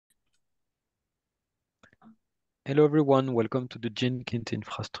Hello everyone, welcome to the Jenkins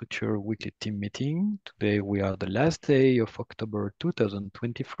Infrastructure weekly team meeting. Today we are the last day of October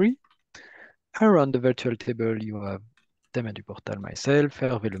 2023. Around the virtual table you have Damien Duportal, myself,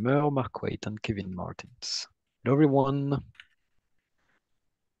 Hervé Lemeur, Mark White and Kevin Martins. Hello everyone.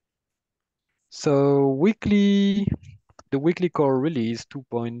 So the weekly core release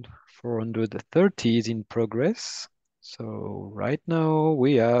 2.430 is in progress. So right now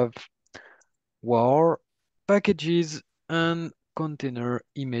we have WAR, packages and container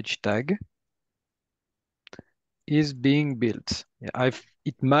image tag is being built. Yeah,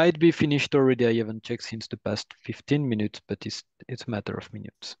 it might be finished already. I haven't checked since the past 15 minutes, but it's a matter of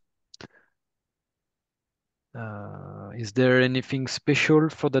minutes. Is there anything special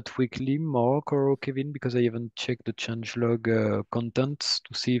for that weekly, Mark or Kevin? Because I haven't checked the changelog contents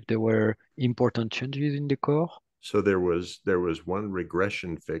to see if there were important changes in the core. So there was one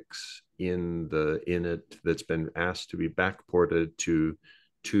regression fix in it that's been asked to be backported to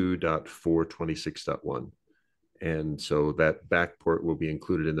 2.426.1. And so that backport will be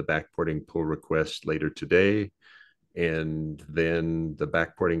included in the backporting pull request later today. And then the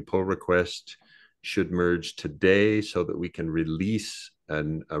backporting pull request should merge today so that we can release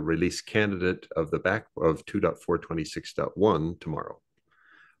a release candidate of 2.426.1 tomorrow,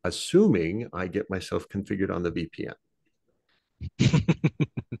 assuming I get myself configured on the VPN.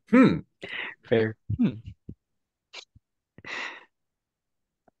 Fair.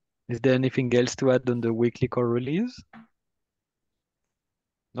 Is there anything else to add on the weekly core release?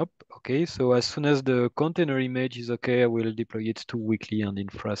 Nope. Okay, so as soon as the container image is okay, I will deploy it to weekly and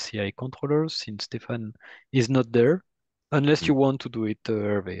infra CI controllers since Stefan is not there. Unless you want to do it,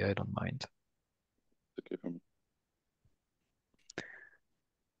 Hervé, I don't mind. Okay for me.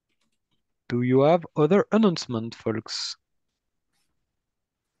 Do you have other announcement, folks?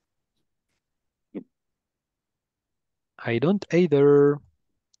 Nope. I don't either.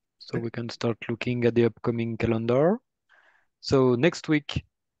 So we can start looking at the upcoming calendar. So next week,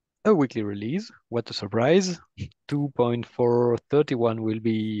 a weekly release. What a surprise. 2.431 will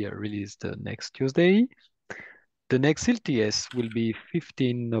be released next Tuesday. The next LTS will be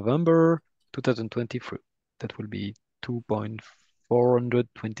 15 November 2023. That will be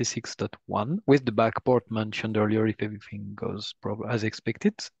 2.426.1 with the backport mentioned earlier if everything goes as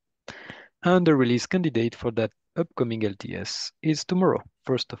expected. And the release candidate for that upcoming LTS is tomorrow,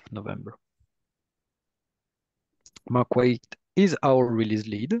 1st of November. Mark White is our release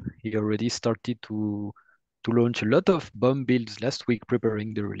lead. He already started to launch a lot of bomb builds last week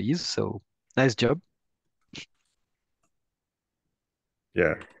preparing the release, so nice job.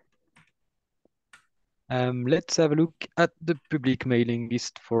 Yeah. Let's have a look at the public mailing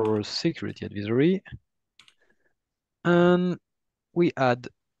list for security advisory. And we had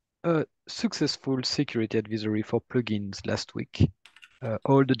a successful security advisory for plugins last week.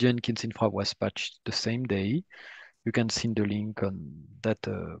 All the Jenkins infra was patched the same day. You can see the link on that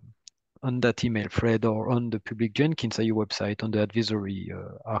email thread or on the public Jenkins IO website on the advisory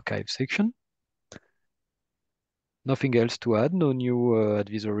archive section. Nothing else to add, no new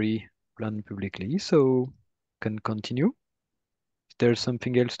advisory planned publicly, so can continue. Is there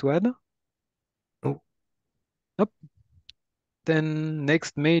something else to add? Oh. Nope. Then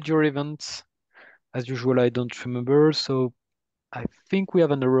next major events, as usual, I don't remember, so I think we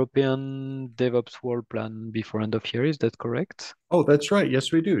have an European DevOps World Plan before end of year, is that correct? Oh, that's right.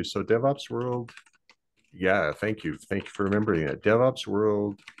 Yes, we do. So DevOps World, yeah, thank you. Thank you for remembering that. DevOps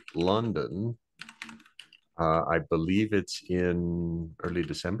World London, I believe it's in early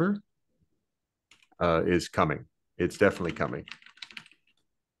December, is coming. It's definitely coming.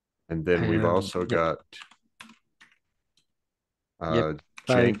 And then we've also got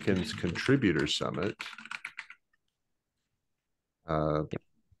Jenkins Contributor Summit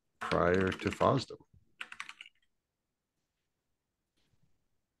prior to FOSDEM.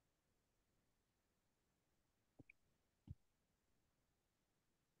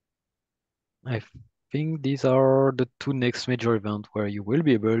 I think these are the two next major events where you will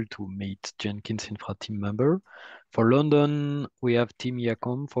be able to meet Jenkins Infra team member. For London, we have Team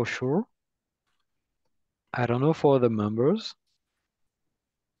Yacom for sure. I don't know for the members.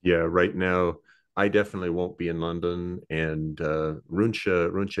 Yeah, right now, I definitely won't be in London, and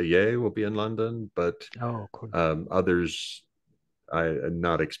Runcha Ye will be in London, but cool. Others, I'm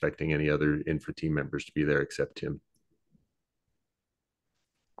not expecting any other Infra team members to be there except him.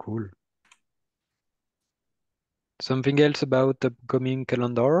 Cool. Something else about the upcoming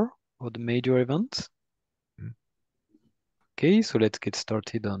calendar or the major events? Okay, so let's get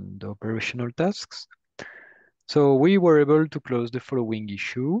started on the operational tasks. So we were able to close the following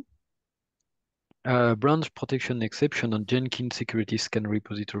issue. branch protection exception on Jenkins security scan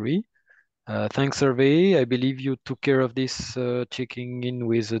repository. Thanks, survey. I believe you took care of this checking in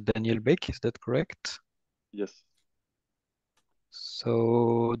with Daniel Beck. Is that correct? Yes.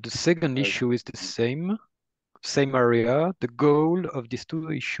 So the second I issue is the same area. The goal of these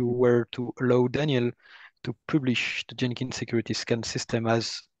two issues were to allow Daniel to publish the Jenkins security scan system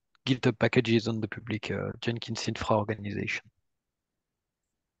as GitHub packages on the public Jenkins Infra organization.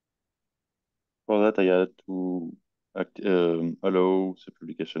 For that, I had to allow the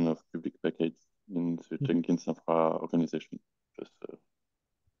publication of public packets in the Jenkins Infra organization. Just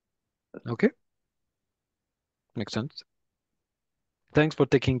Okay, makes sense. Thanks for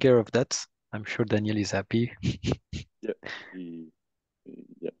taking care of that. I'm sure Daniel is happy. yeah, he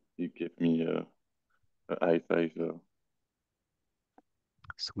gave me a high five.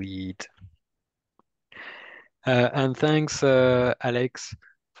 Sweet. And thanks, Alex,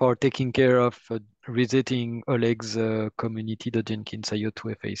 for taking care of resetting Oleg's community.jenkins.io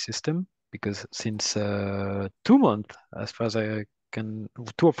 2FA system. Because since 2 months, as far as I can,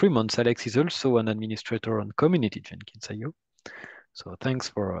 2 or 3 months, Alex is also an administrator on community Jenkins.io. So thanks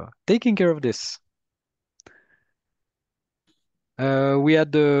for taking care of this. We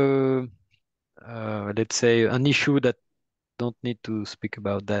had let's say an issue that don't need to speak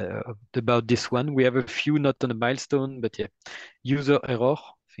about that about this one. We have a few not on a milestone, but yeah, user error.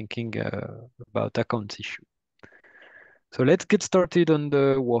 Thinking about accounts issue. So let's get started on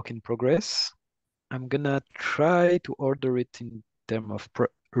the work in progress. I'm gonna try to order it in terms of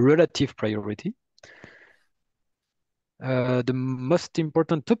relative priority. The most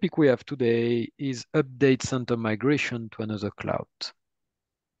important topic we have today is update center migration to another cloud.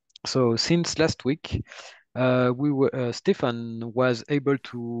 So since last week, Stefan was able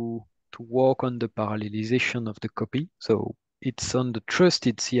to work on the parallelization of the copy. So it's on the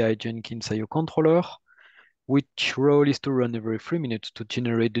trusted CI Jenkins IO controller, which role is to run every 3 minutes to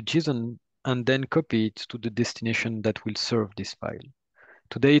generate the JSON and then copy it to the destination that will serve this file.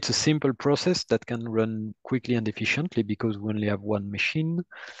 Today, it's a simple process that can run quickly and efficiently because we only have one machine.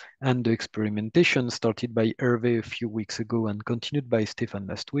 And the experimentation started by Hervé a few weeks ago and continued by Stefan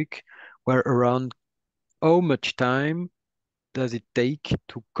last week, were around how much time does it take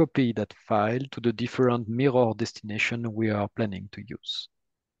to copy that file to the different mirror destination we are planning to use.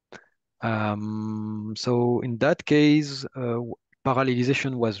 So in that case,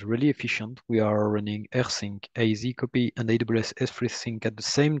 parallelization was really efficient. We are running AirSync, AZ copy, and AWS S3 sync at the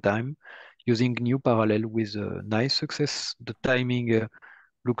same time using new parallel with a nice success. The timing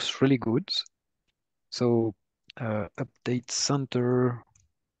looks really good. So update center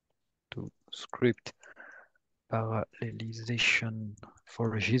to script parallelization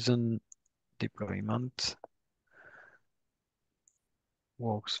for JSON deployment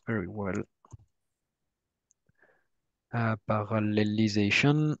works very well.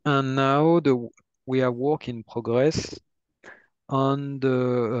 Parallelization, and now we are work in progress on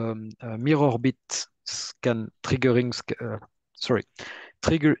the mirror bit scan triggering.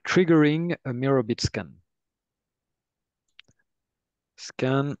 Triggering a mirror bit scan.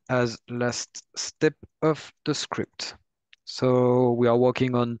 Scan as last step of the script. So we are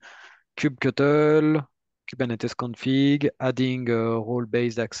working on kubectl, Kubernetes config, adding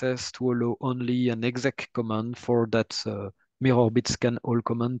role-based access to allow only an exec command for that mirror bit scan all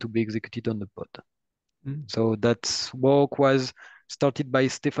command to be executed on the pod. So that work was started by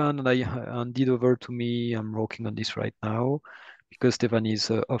Stefan and I handed over to me. I'm working on this right now because Stefan is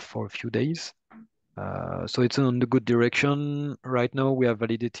off for a few days. So it's on the good direction. Right now we have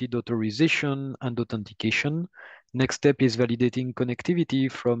validated authorization and authentication. Next step is validating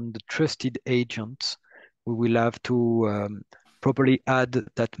connectivity from the trusted agent. We will have to properly add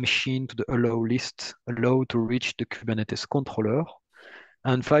that machine to the allow list, allow to reach the Kubernetes controller.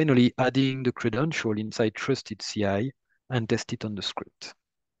 And finally, adding the credential inside trusted CI and test it on the script.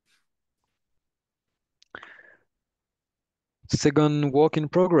 Second work in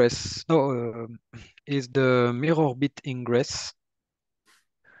progress is the mirror bit ingress.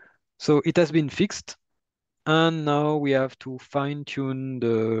 So it has been fixed, and now we have to fine tune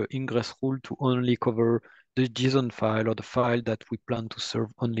the ingress rule to only cover the JSON file or the file that we plan to serve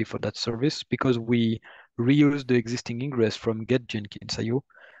only for that service because we reuse the existing ingress from get Jenkins.io,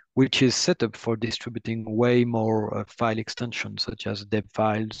 which is set up for distributing way more file extensions such as deb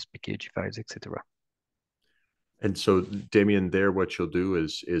files, pkg files, etc. And so, Damien, there, what you'll do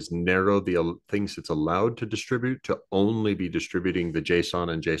is narrow the things it's allowed to distribute to only be distributing the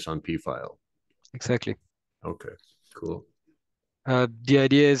JSON and JSON-P file. Exactly. Okay, cool. The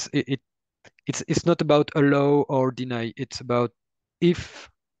idea is it's not about allow or deny. It's about if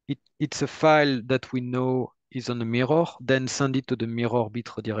it's a file that we know is on a mirror, then send it to the mirror bit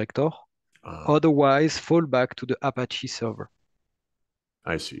redirector. Otherwise, fall back to the Apache server,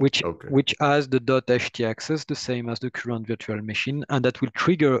 I see. which Okay. which has the .ht access, the same as the current virtual machine, and that will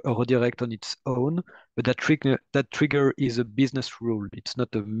trigger a redirect on its own. But that trigger is a business rule. It's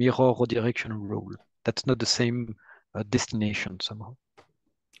not a mirror redirection rule. That's not the same destination somehow.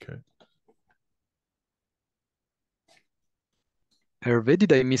 Okay. Hervé,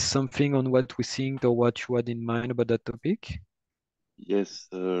 did I miss something on what we think or what you had in mind about that topic? Yes,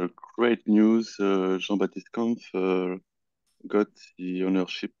 great news. Jean-Baptiste Kampf got the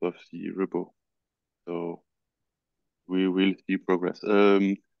ownership of the repo. So we will see progress.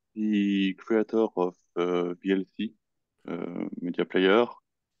 The creator of VLC, media player,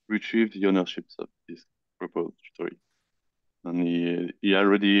 retrieved the ownerships of this repository. And he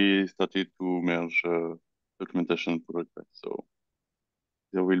already started to merge documentation pull requests. So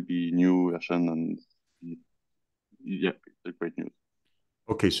there will be new version and yeah, it's great news.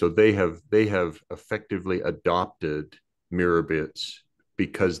 Okay, so they have effectively adopted Mirrorbits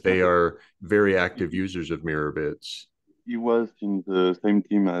because they are very active users of Mirrorbits. He was in the same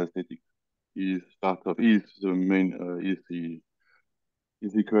team as Ethics. He's the main,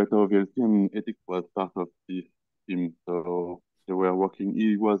 he's the creator of VLC, and Ethics was part of this team. So they were working,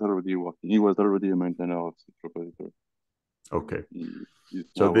 he was already working, he was already a maintainer of this repository. Okay. He's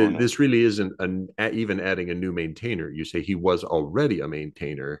So now owner. this really isn't even adding a new maintainer. You say he was already a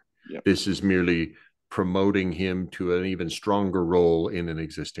maintainer. Yeah. This is merely promoting him to an even stronger role in an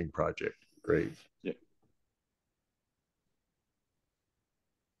existing project. Great. Yeah.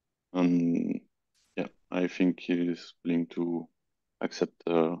 And yeah, I think he's willing to accept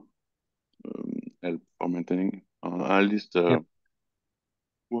help for maintaining, at least Yep.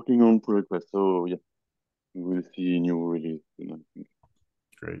 working on pull requests. So yeah, we will see new release soon, I think.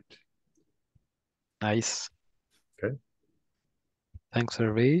 Great. Nice. Okay. Thanks,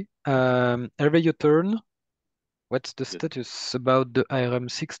 Hervé. Hervé, your turn. What's the Yes. status about the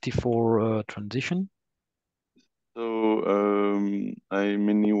IRM64 transition? So I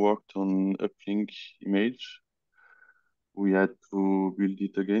mainly worked on uplink image. We had to build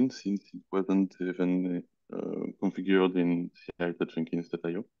it again since it wasn't even configured in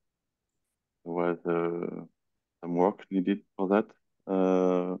ci.jenkins.io. There was some work needed for that.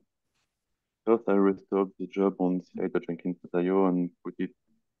 First, I restored the job on ci.jenkins.io and put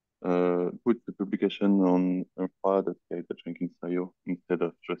the publication on infra.ci.jenkins.io instead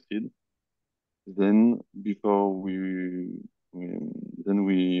of trusted. Then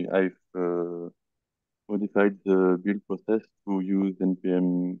I've modified the build process to use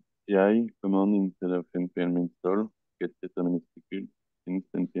npm ci command instead of npm install to get deterministic build, since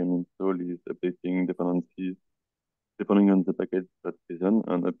npm install is updating dependencies depending on the package.json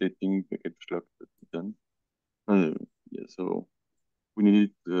and updating package.json. Yeah, so we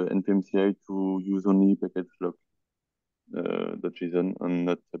needed npm ci to use only package.json and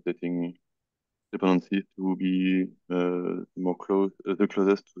not updating dependencies to be the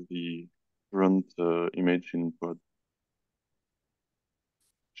closest to the current image in prod,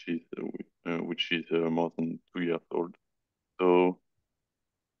 which is more than 2 years old. So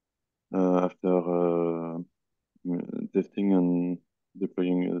after testing and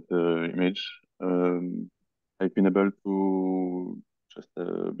deploying the image, I've been able to just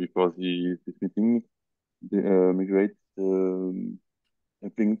before this meeting migrate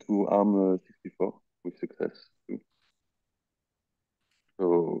everything to ARM64 with success too. So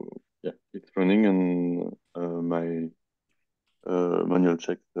yeah, it's running, and my manual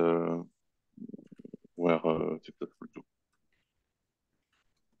checks were successful too.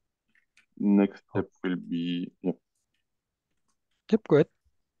 Next step will be Yep, go ahead.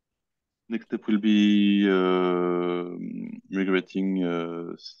 Next step will be migrating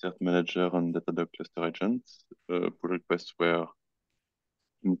cert manager and Datadog cluster agents. Pull requests were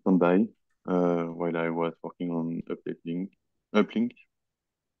in standby while I was working on uplink.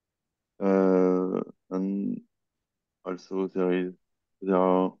 And also there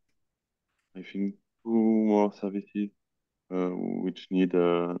are, I think, 2 more services which need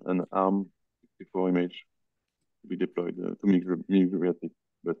an ARM64 image to be deployed to migrate it.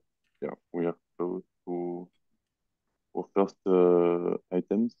 But yeah, we are close to our first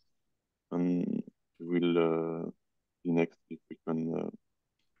items, and we will see next if we can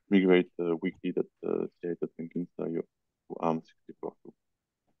migrate weekly that ci.jenkins.io to ARM64 too.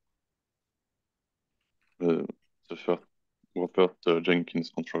 Our first Jenkins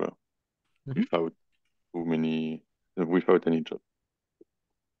controller without without any job.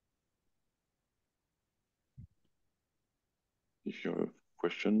 If you have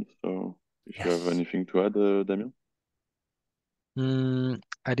questions. question. So if you have Yes. anything to add, Damien?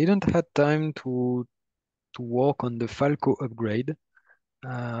 I didn't have time to work on the Falco upgrade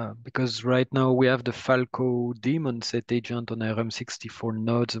because right now we have the Falco daemon set agent on RM64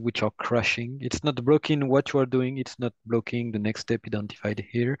 nodes which are crashing. It's not blocking what you are doing. It's not blocking the next step identified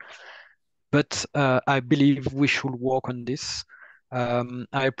here. But I believe we should work on this.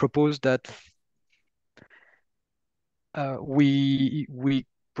 I propose that we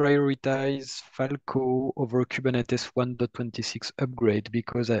prioritize Falco over Kubernetes 1.26 upgrade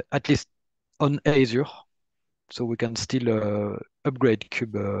because at least on Azure, so we can still upgrade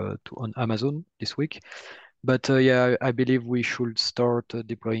Kube to on Amazon this week. But yeah, I believe we should start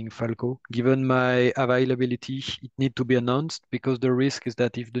deploying Falco. Given my availability, it need to be announced because the risk is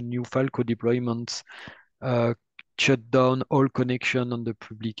that if the new Falco deployments uh, shut down all connection on the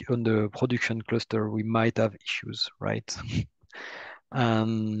production cluster, we might have issues, right?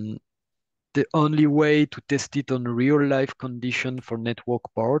 And the only way to test it on real life condition for network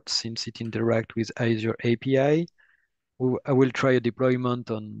parts, since it interact with Azure API, I will try a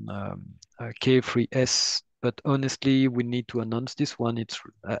deployment on K3S, but honestly, we need to announce this one.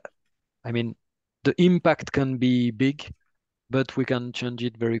 I mean, the impact can be big, but we can change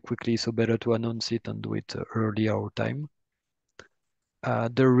it very quickly. So better to announce it and do it early our time.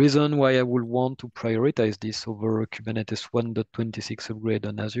 The reason why I will want to prioritize this over Kubernetes 1.26 upgrade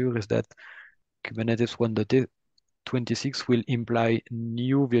on Azure is that Kubernetes 1.26 will imply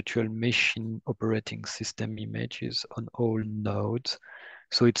new virtual machine operating system images on all nodes.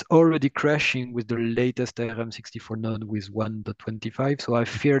 So it's already crashing with the latest RM64 node with 1.25. So I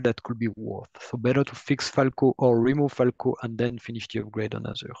fear that could be worth. So better to fix Falco or remove Falco and then finish the upgrade on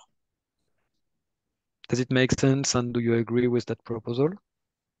Azure. Does it make sense? And do you agree with that proposal?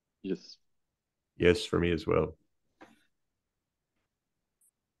 Yes. Yes, for me as well.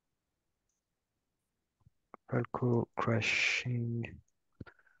 Falco crashing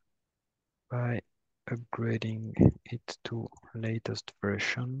by upgrading it to latest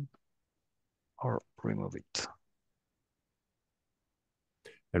version or remove it.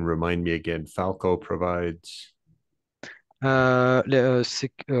 And remind me again, Falco provides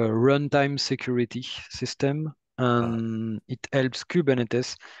Runtime security system, and it helps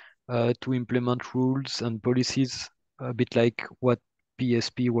Kubernetes to implement rules and policies a bit like what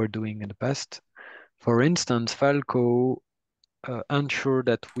PSP were doing in the past. For instance, Falco ensure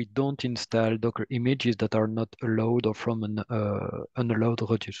that we don't install Docker images that are not allowed or from an unallowed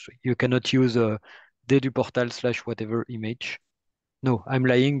registry. You cannot use a deduportal / whatever image. No, I'm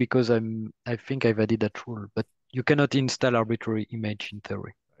lying because I think I've added that rule, but you cannot install arbitrary image in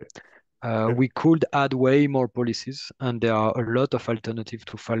theory. okay. We could add way more policies, and there are a lot of alternatives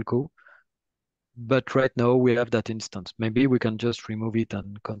to Falco. But right now we have that instance. Maybe we can just remove it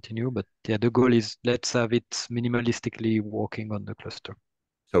and continue. But yeah, the goal is let's have it minimalistically working on the cluster.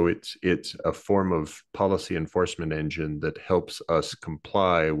 So it's a form of policy enforcement engine that helps us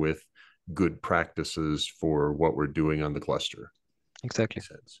comply with good practices for what we're doing on the cluster. Exactly. Makes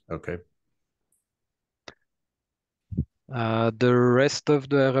sense. Okay. The rest of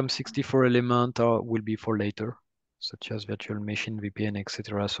the RM64 element will be for later, such as virtual machine, VPN,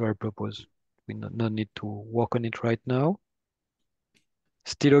 etc. So I propose we no need to work on it right now.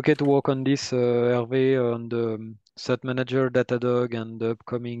 Still okay to work on this, Hervé, on the set manager, Datadog, and the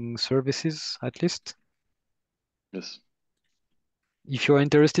upcoming services at least? Yes. If you're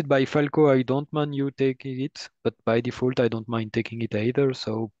interested by Falco, I don't mind you taking it, but by default, I don't mind taking it either.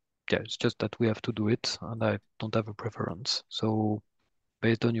 So yeah, it's just that we have to do it, and I don't have a preference. So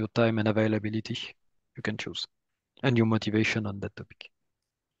based on your time and availability, you can choose, and your motivation on that topic.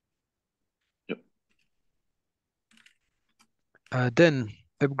 Yep. Then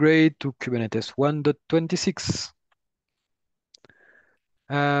upgrade to Kubernetes 1.26.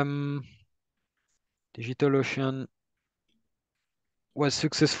 DigitalOcean was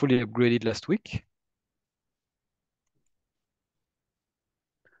successfully upgraded last week.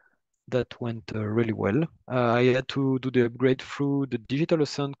 That went really well. I had to do the upgrade through the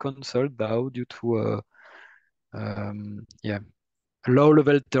DigitalOcean console DAO due to yeah, a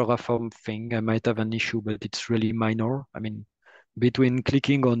low-level Terraform thing. I might have an issue, but it's really minor. I mean, between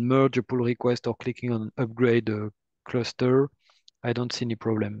clicking on merge a pull request or clicking on upgrade a cluster, I don't see any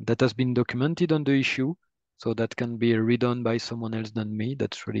problem. That has been documented on the issue, so that can be redone by someone else than me.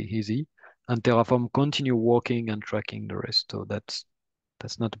 That's really easy. And Terraform continue working and tracking the rest, so that's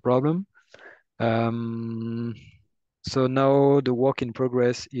not a problem. So now the work in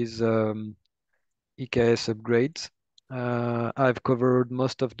progress is EKS upgrades. I've covered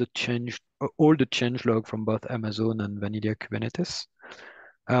most of the change, all the change log from both Amazon and Vanilla Kubernetes.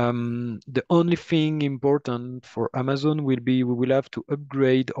 The only thing important for Amazon will be we will have to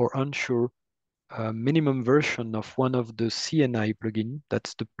upgrade or ensure a minimum version of one of the CNI plugin.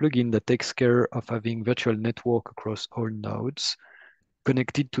 That's the plugin that takes care of having virtual network across all nodes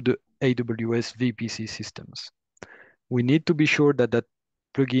connected to the AWS VPC systems. We need to be sure that that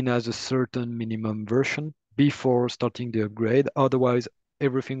plugin has a certain minimum version before starting the upgrade. Otherwise,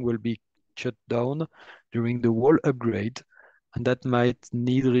 everything will be shut down during the whole upgrade, and that might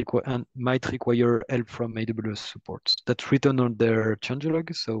require help from AWS supports. That's written on their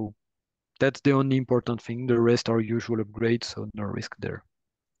changelog, so that's the only important thing. The rest are usual upgrades, so no risk there.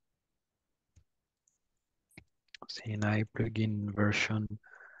 CNI plugin version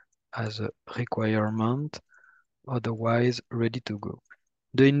as a requirement, otherwise ready to go.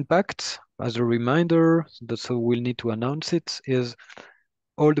 The impact, as a reminder, so we'll need to announce it, is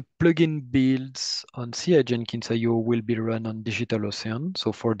all the plugin builds on CI Jenkins IO will be run on DigitalOcean.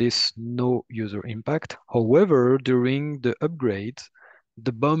 So for this, no user impact. However, during the upgrade,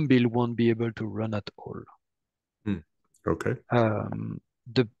 the BOM build won't be able to run at all. Okay.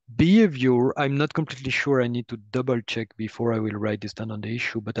 The behavior, I'm not completely sure. I need to double check before I will write this down on the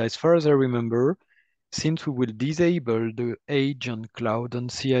issue. But as far as I remember, since we will disable the agent cloud on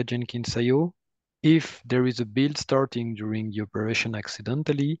CI Jenkins IO, if there is a build starting during the operation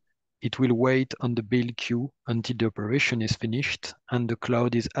accidentally, it will wait on the build queue until the operation is finished and the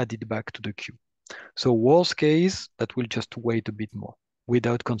cloud is added back to the queue. So worst case, that will just wait a bit more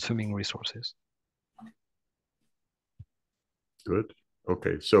without consuming resources. Good.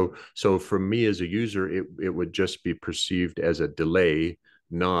 Okay. So for me as a user, it would just be perceived as a delay,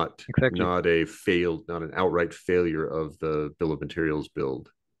 not Exactly. not an outright failure of the bill of materials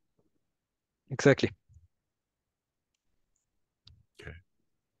build. Exactly. Okay.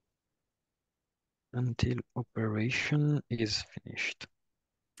 Until operation is finished.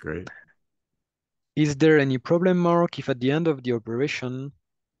 Great. Is there any problem, Mark, if at the end of the operation,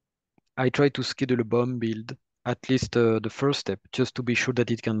 I try to schedule a bomb build, at least the first step, just to be sure that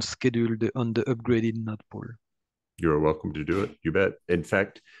it can schedule on the upgraded node pool? You're welcome to do it. You bet. In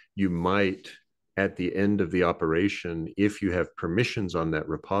fact, you might, at the end of the operation, if you have permissions on that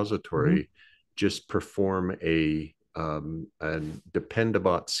repository, just perform a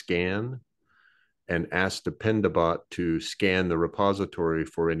Dependabot scan and ask Dependabot to scan the repository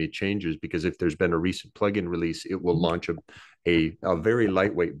for any changes, because if there's been a recent plugin release, it will launch a very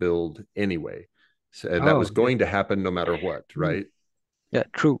lightweight build anyway. So, and that Oh, was yeah. going to happen no matter what, right? Yeah,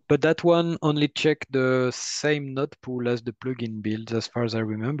 true. But that one only check the same node pool as the plugin builds, as far as I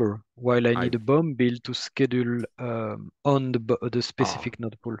remember, while I I need a bomb build to schedule on the ah, specific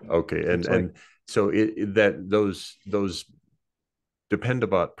node pool. okay, That's why. and so that those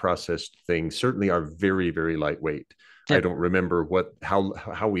Dependabot processed things certainly are very, very lightweight. Yeah. I don't remember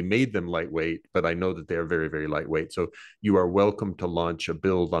how we made them lightweight, but I know that they are very, very lightweight. So you are welcome to launch a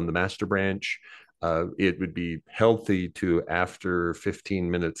build on the master branch. It would be healthy to, after 15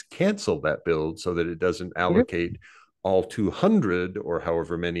 minutes, cancel that build so that it doesn't Okay. allocate all 200 or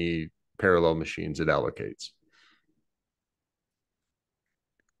however many parallel machines it allocates.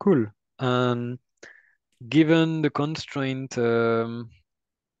 Cool. And given the constraint to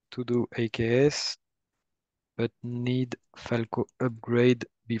do AKS, but need Falco upgrade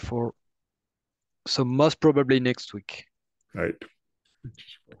before, so most probably next week. Right.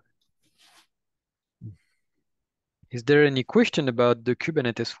 Is there any question about the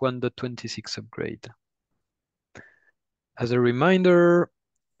Kubernetes 1.26 upgrade? As a reminder,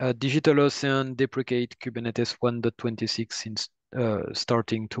 DigitalOcean deprecate Kubernetes 1.26 since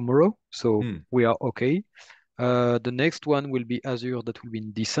starting tomorrow, so we are okay. The next one will be Azure, that will be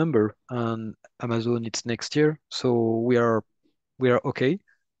in December, and Amazon it's next year, so we are okay.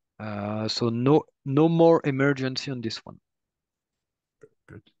 So no more emergency on this one.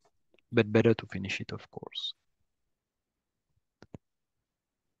 Good. But better to finish it, of course.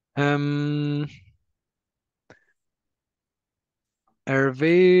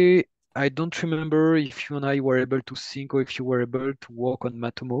 Hervé, I don't remember if you and I were able to sync or if you were able to work on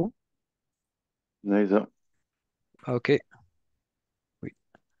Matomo. Neither. Okay. Wait.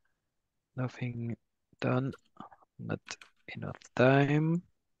 Nothing done. Not enough time.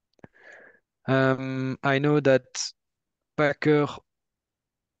 I know that Packer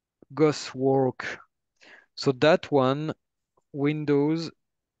Ghost work. So that one, Windows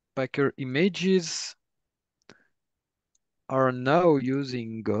Packer images are now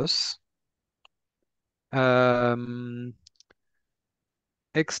using GOS.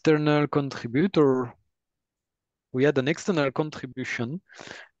 External contributor, we had an external contribution,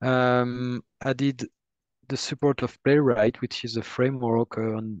 added the support of Playwright, which is a framework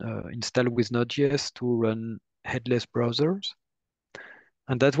installed with Node.js to run headless browsers.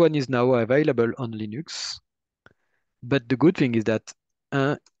 And that one is now available on Linux. But the good thing is that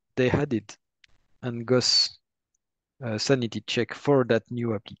they had it and Gauss sanity check for that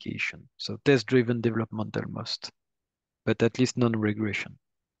new application. So test-driven developmental must, but at least non-regression.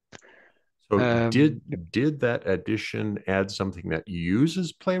 So did that addition add something that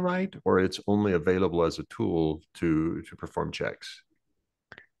uses Playwright, or it's only available as a tool to perform checks?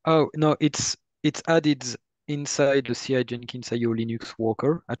 Oh no, it's added inside the CI Jenkins IO Linux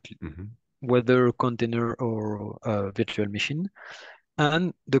worker, whether container or virtual machine.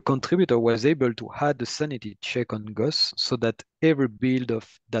 And the contributor was able to add a sanity check on Gauss so that every build of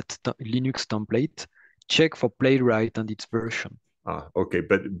that Linux template check for Playwright and its version. Okay,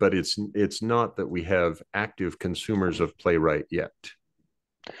 but it's not that we have active consumers of Playwright yet.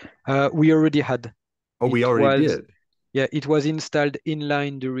 We already had. Oh, we already did. Yeah, it was installed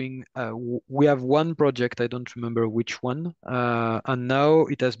inline during. We have one project, I don't remember which one, and now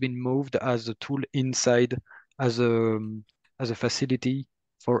it has been moved as a tool inside as a facility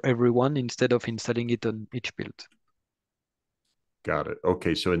for everyone instead of installing it on each build. Got it.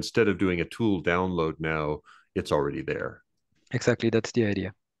 Okay, so instead of doing a tool download now, it's already there. Exactly, that's the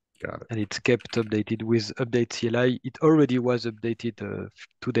idea. Got it. And it's kept updated with update CLI. It already was updated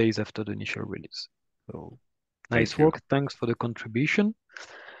 2 days after the initial release. So nice work. Thanks for the contribution.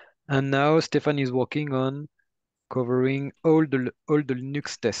 And now Stefan is working on covering all the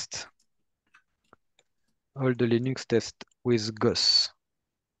Linux tests. All the Linux tests with Gauss.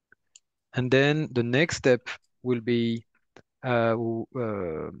 And then the next step will be add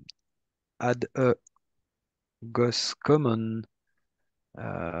a Gauss common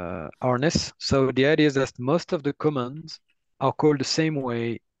harness. So the idea is that most of the commands are called the same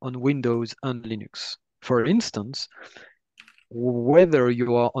way on Windows and Linux. For instance, whether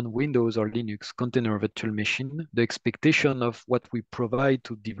you are on Windows or Linux container virtual machine, the expectation of what we provide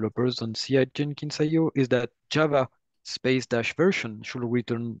to developers on CI Jenkins IO is that Java --version should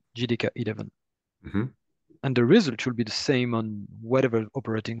return JDK 11. And the result should be the same on whatever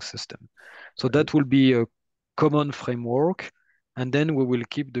operating system. So that will be a common framework. And then we will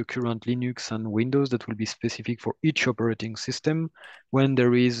keep the current Linux and Windows that will be specific for each operating system when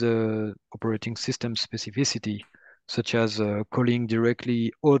there is a operating system specificity, such as calling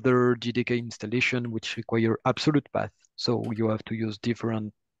directly other JDK installation, which require absolute path. So you have to use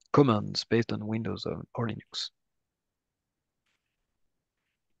different commands based on Windows or Linux.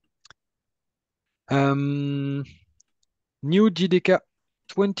 New JDK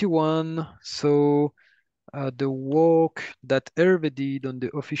 21. So the work that Hervé did on the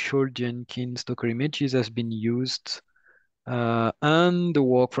official Jenkins Docker images has been used, and the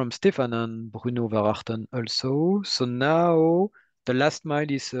work from Stefan and Bruno Verharten also. So now the last mile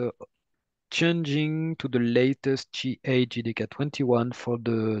is changing to the latest GA JDK 21 for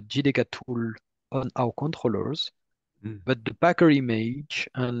the JDK tool on our controllers. But the Packer image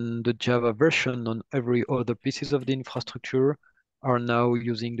and the Java version on every other pieces of the infrastructure are now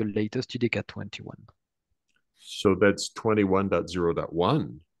using the latest JDK 21. So that's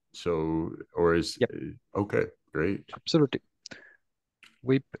 21.0.1. So, or is, yep. Okay, great. Absolutely.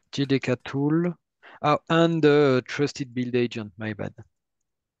 WIP JDK tool. Oh, and the trusted build agent, my bad.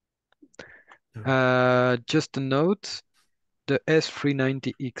 Just a note, the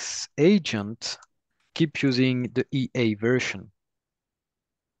S390X agent keep using the EA version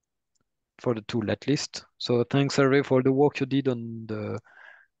for the tool at least. So thanks, Hervé, for the work you did on the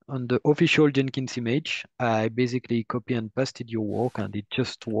official Jenkins image. I basically copy and pasted your work and it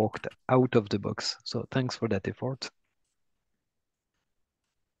just worked out of the box. So thanks for that effort.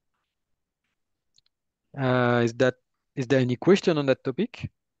 Is there any question on that topic?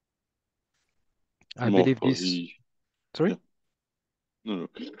 I believe this. Sorry? Yeah. No.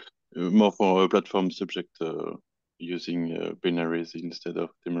 More for a platform subject using binaries instead of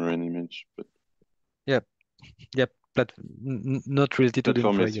Demeran image, but yeah, not related to the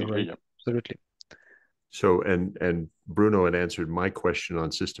infra, you're right. Yeah. Absolutely. So and Bruno had answered my question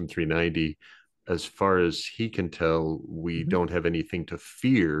on System 390. As far as he can tell, we don't have anything to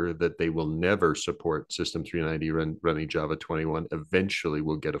fear that they will never support System 390 running Java 21. Eventually,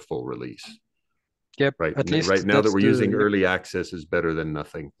 we'll get a full release. Yep. Right. At least right now that we're using early access is better than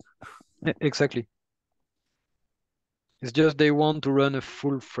nothing. Exactly. It's just they want to run a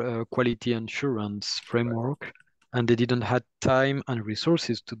full quality assurance framework, and they didn't have time and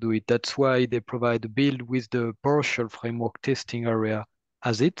resources to do it. That's why they provide a build with the partial framework testing area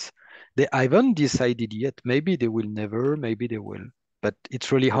as it. They haven't decided yet. Maybe they will never, maybe they will. but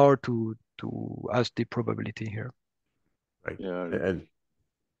it's really hard to ask the probability here. Right. Yeah, And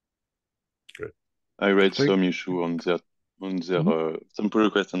good. I read So some issue on their Mhm. some pull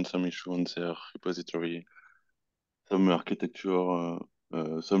request and some issue on their repository. Some architecture,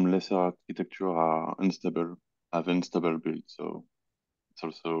 some lesser architecture are unstable, have unstable build, so it's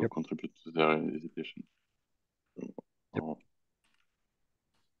also Yep. contribute to their hesitation. Yep. Oh,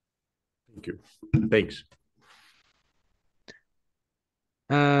 Thank you. Thanks.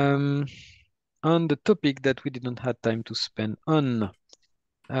 On the topic that we didn't have time to spend on,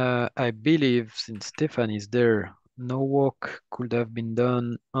 I believe since Stefan is there, no work could have been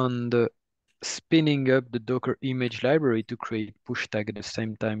done on the spinning up the Docker image library to create push tag at the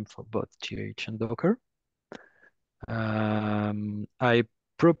same time for both GH and Docker. I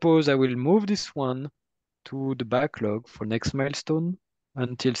propose I will move this one to the backlog for next milestone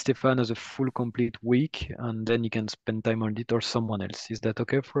until Stefan has a full complete week, and then he can spend time on it or someone else. Is that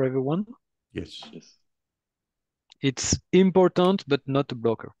okay for everyone? Yes. yes. It's important, but not a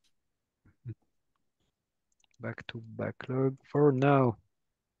blocker. Back to backlog for now.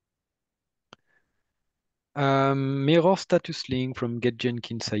 Mirror status link from get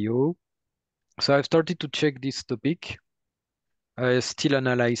Jenkins.io. So I've started to check this topic. Still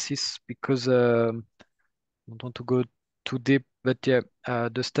analysis because I don't want to go too deep, but yeah,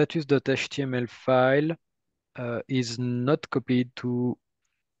 the status.html file is not copied to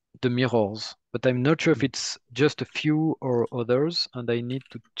the mirrors, but I'm not sure if it's just a few or others, and I need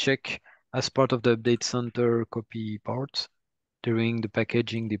to check as part of the update center copy part during the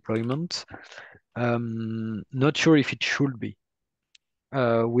packaging deployment. Not sure if it should be.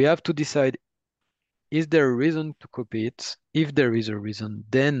 We have to decide, is there a reason to copy it? If there is a reason,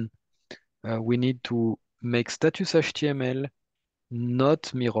 then we need to make status HTML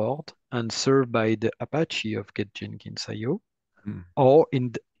not mirrored and served by the Apache of getJenkins.io, Mm.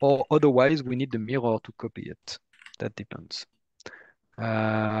 or otherwise we need the mirror to copy it. That depends.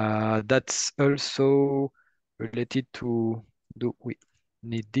 That's also related to do we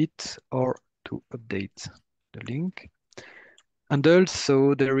need it or to update the link. And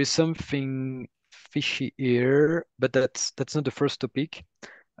also there is something fishy here, but that's not the first topic.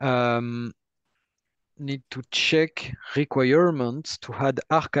 Need to check requirements to add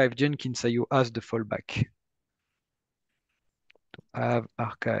archive Jenkins.io as the fallback. To have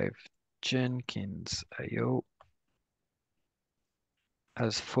archive Jenkins.io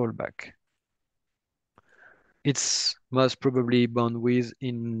as fallback. It's most probably bound with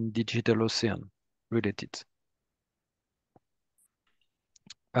in DigitalOcean related.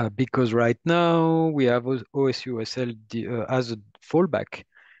 Because right now we have OSUSL as a fallback,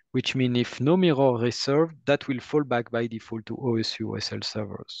 which means if no mirror is served, that will fall back by default to OSUSL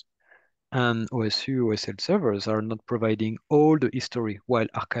servers. And OSUSL servers are not providing all the history while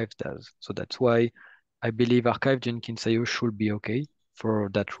archive does. So that's why I believe archive Jenkins.io should be okay for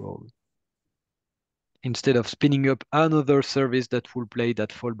that role. Instead of spinning up another service that will play that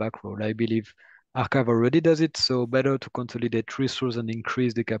fallback role, I believe archive already does it, so better to consolidate resources and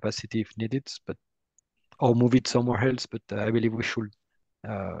increase the capacity if needed, but or move it somewhere else. But I believe we should,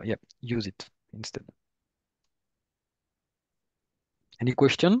 yeah, use it instead. Any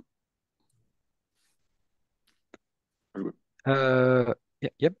question? All good. Yeah,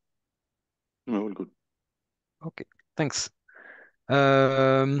 yep. No, all good. Okay, thanks.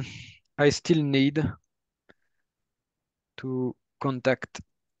 I still need to contact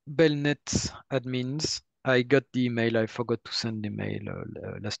Belnet admins. I got the email. I forgot to send the mail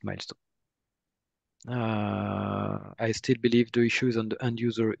last milestone. I still believe the issue is on the end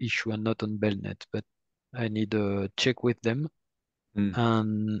user issue and not on Belnet, but I need to check with them. Mm.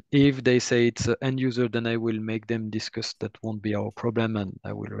 And if they say it's an end user, then I will make them discuss. That won't be our problem, and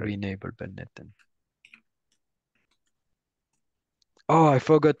I will Right. re-enable Belnet then. Oh, I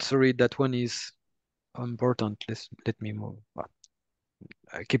forgot. Sorry, that one is important. Let me move.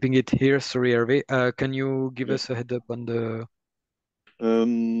 Keeping it here. Sorry, Hervé. Can you give Yeah. us a head up on the?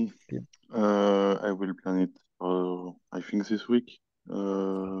 Um, Yeah. I will plan it for, I think this week,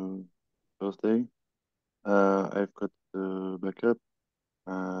 Thursday. I've got the backup.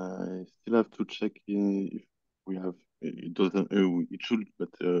 I still have to check if we have, it doesn't, it should,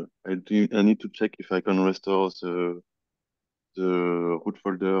 but I need to check if I can restore the root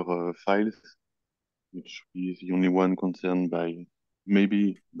folder files, which is the only one concerned by,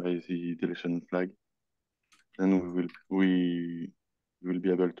 maybe by the deletion flag. Then we will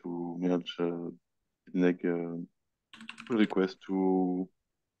be able to merge make pull request to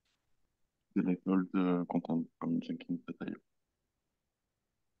delete all the content from Jenkins.io.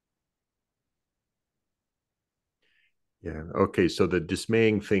 Yeah. Okay. So the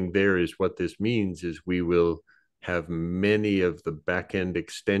dismaying thing there is what this means is we will have many of the backend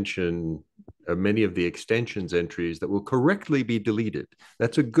extension, many of the extensions entries that will correctly be deleted.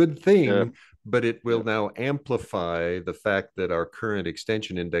 That's a good Yeah, thing, but it will yeah, now amplify the fact that our current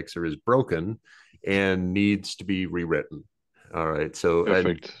extension indexer is broken and needs to be rewritten. All right. So, and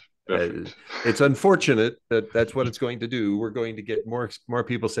perfect, uh, perfect. it's unfortunate that that's what it's going to do. We're going to get more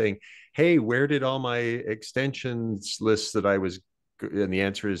people saying, "Hey, where did all my extensions lists that I was?" And the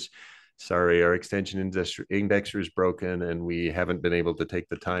answer is, "Sorry, our extension indexer is broken, and we haven't been able to take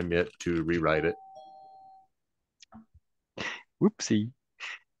the time yet to rewrite it." Whoopsie.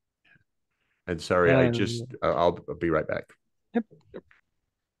 And sorry, I'll be right back. Yep.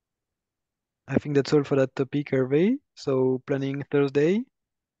 I think that's all for that topic, Hervé. So planning Thursday.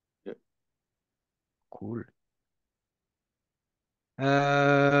 Yeah. Cool.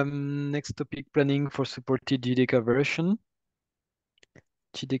 Next topic, planning for supported JDK version.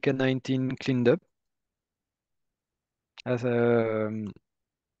 JDK 19 cleaned up. As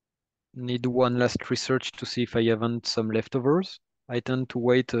need one last research to see if I haven't some leftovers. I tend to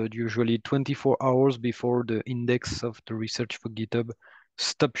wait usually 24 hours before the index of the research for GitHub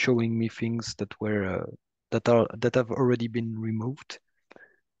stop showing me things that were that have already been removed.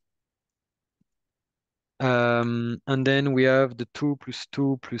 And then we have the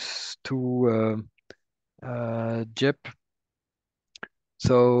 2+2+2 JEP.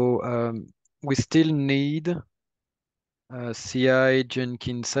 So we still need CI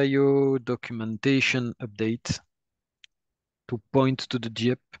Jenkins IO documentation update to point to the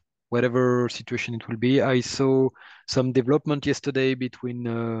JEP, whatever situation it will be. I saw some development yesterday between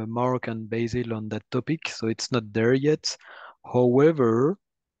Mark and Basil on that topic, so it's not there yet. However,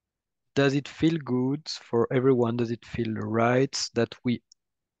 does it feel good for everyone? Does it feel right that we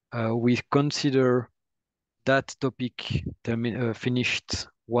consider that topic finished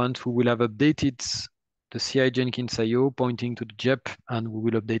once we will have updated the CI Jenkins IO pointing to the JEP and we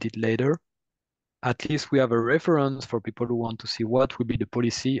will update it later? At least we have a reference for people who want to see what will be the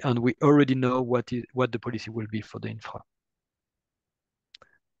policy, and we already know what the policy will be for the infra.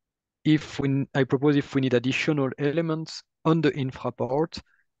 I propose if we need additional elements on the infra part,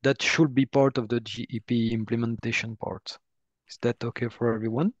 that should be part of the GEP implementation part. Is that okay for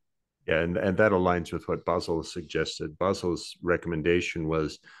everyone? Yeah, and that aligns with what Basil suggested. Basil's recommendation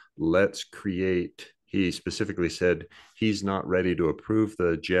was let's create, he specifically said he's not ready to approve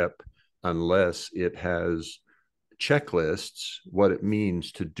the JEP unless it has checklists, what it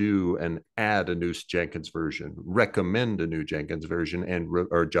means to do and add a new Jenkins version, recommend a new Jenkins version and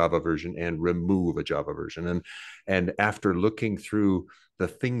or Java version, and remove a Java version. And after looking through the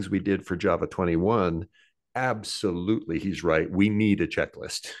things we did for Java 21, absolutely, he's right. We need a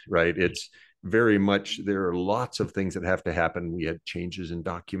checklist, right? It's very much, there are lots of things that have to happen. We had changes in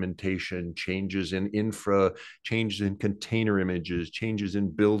documentation, changes in infra, changes in container images, changes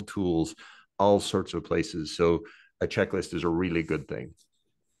in build tools, all sorts of places. So a checklist is a really good thing.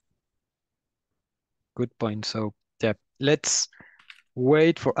 Good point. So yeah, let's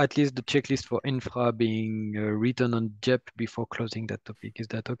wait for at least the checklist for infra being written on JEP before closing that topic. Is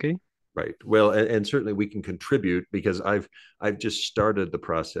that okay? Right. Well, and certainly we can contribute because I've just started the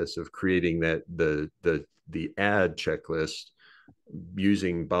process of creating that the add checklist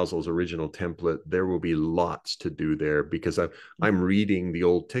using Basil's original template. There will be lots to do there because I'm reading the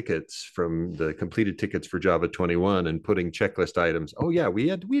old tickets from the completed tickets for Java 21 and putting checklist items. Oh yeah, we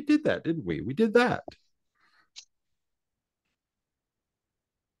did that, didn't we? We did that.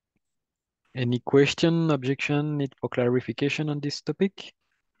 Any question, objection, need for clarification on this topic?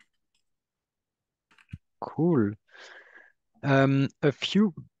 Cool. A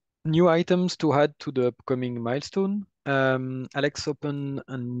few new items to add to the upcoming milestone. Alex opened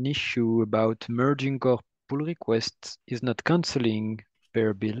an issue about merging core pull requests is not canceling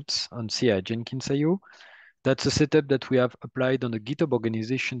pair builds on CI Jenkins IO. That's a setup that we have applied on the GitHub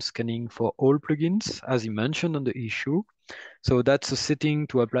organization scanning for all plugins, as you mentioned on the issue. So that's a setting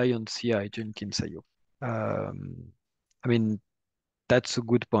to apply on CI Jenkins IO. I mean, that's a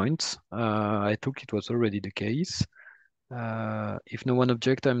good point. I thought it was already the case. If no one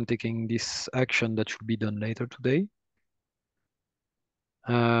objects, I'm taking this action that should be done later today.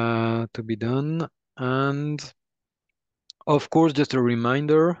 To be done. And of course, just a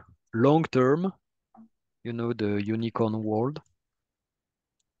reminder, long term, you know, the unicorn world.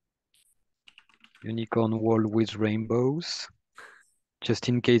 Unicorn world with rainbows, just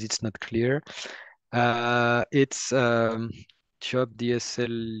in case it's not clear. It's job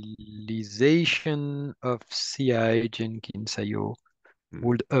DSLization of CI Jenkins IO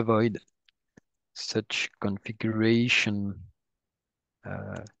would avoid such configuration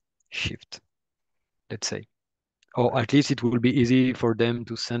shift, let's say. Or at least it will be easy for them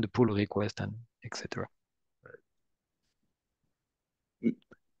to send a pull request and etc.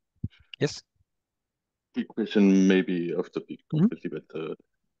 Yes? Quick question, maybe off topic completely, but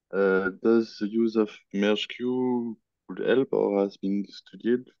does the use of merge queue could help or has been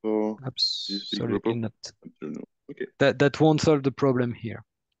studied for this big Absolutely repo? not. I don't know. Okay. That won't solve the problem here.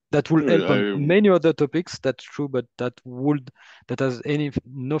 That will Anyway, help on many other topics, that's true, but that has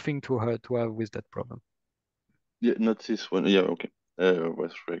nothing to have with that problem. yeah, not this one. Yeah, okay. I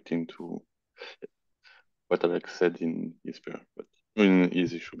was reacting to what Alex said in his pair, but in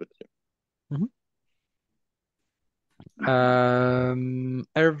his issue, but yeah.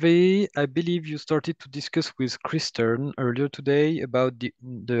 Hervé, I believe you started to discuss with Kristen earlier today about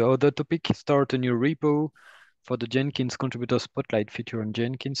the other topic, start a new repo for the Jenkins contributor spotlight feature on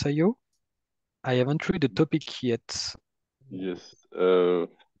Jenkins IO. I haven't read the topic yet. Yes.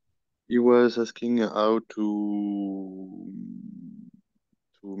 He was asking how to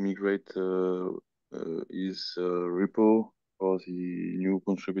migrate his repo for the new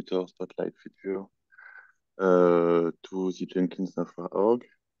contributor spotlight feature to the Jenkins Infra org.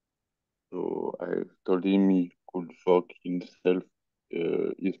 So I told him he could fork himself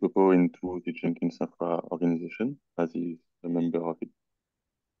his repo into the Jenkins Infra organization as he's a member of it.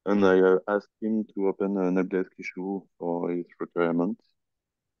 And I asked him to open an helpdesk issue for his requirements.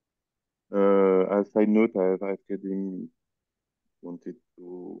 As I note, I have asked him wanted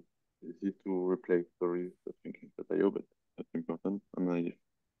to easy to replace stories.jenkins.io, but that's important. And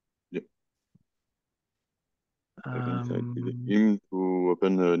yeah, I've invited him to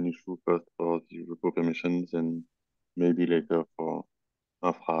open an issue first for the repo permissions and maybe later for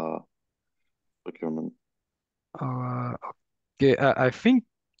infra procurement. Okay, I think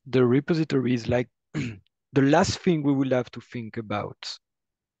the repository is like the last thing we will have to think about.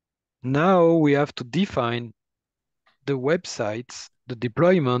 Now we have to define the websites, the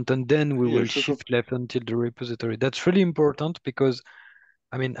deployment, and then we Yeah, will sure. shift left until the repository. That's really important because,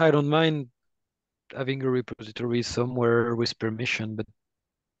 I mean, I don't mind having a repository somewhere with permission, but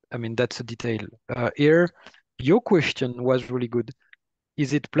I mean, that's a detail. Here, your question was really good.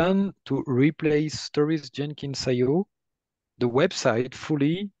 Is it planned to replace Stories Jenkins IO, the website,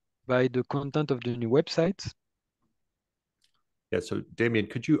 fully by the content of the new website? Yeah, so Damien,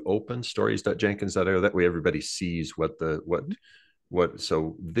 could you open stories.jenkins.io? That way everybody sees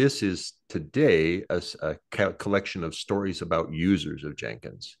so this is today a collection of stories about users of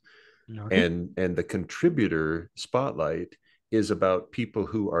Jenkins. Okay. And the contributor spotlight is about people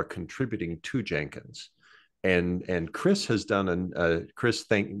who are contributing to Jenkins. And Chris has done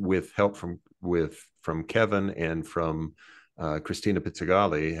with help from Kevin and from Christina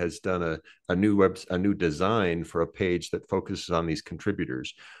Pizzagalli has done a new design for a page that focuses on these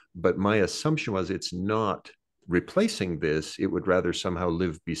contributors. But my assumption was it's not replacing this; it would rather somehow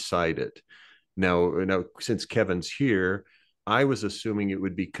live beside it. Now, since Kevin's here, I was assuming it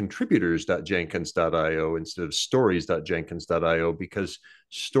would be contributors.jenkins.io instead of stories.jenkins.io because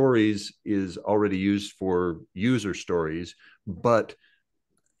stories is already used for user stories. But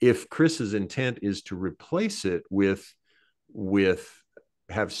if Chris's intent is to replace it with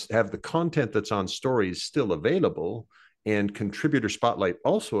have the content that's on stories still available and contributor spotlight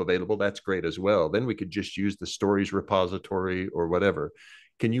also available, that's great as well. Then we could just use the stories repository or whatever.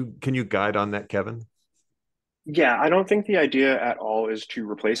 Can you guide on that, Kevin? Yeah, I don't think the idea at all is to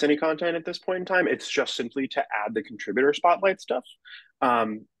replace any content at this point in time. It's just simply to add the contributor spotlight stuff.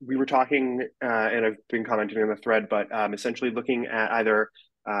 We were talking, and I've been commenting on the thread, but essentially looking at either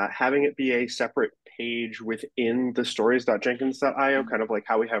having it be a separate page within the stories.jenkins.io, kind of like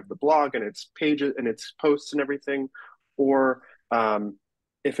how we have the blog and its pages and its posts and everything, or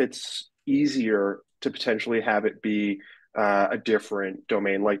if it's easier to potentially have it be a different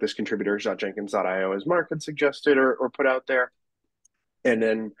domain like this contributors.jenkins.io as Mark had suggested or put out there. And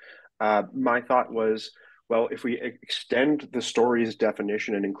then my thought was, well, if we extend the stories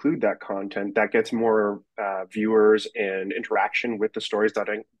definition and include that content, that gets more viewers and interaction with the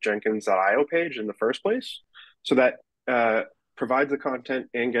stories.jenkins.io page in the first place. So that provides the content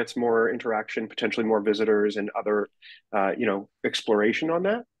and gets more interaction, potentially more visitors and other, exploration on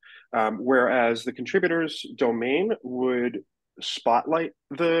that. Whereas the contributors domain would spotlight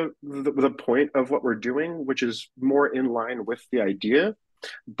the point of what we're doing, which is more in line with the idea,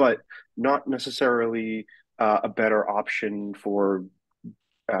 but not necessarily a better option for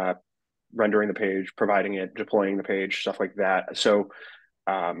uh, rendering the page, providing it, deploying the page, stuff like that. So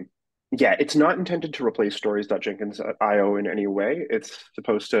Yeah, it's not intended to replace stories.jenkins.io in any way. It's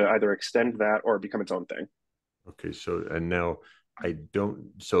supposed to either extend that or become its own thing. Okay, so and now I don't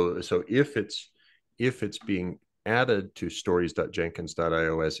so if it's being added to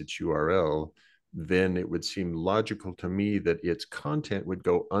stories.jenkins.io as its URL, then it would seem logical to me that its content would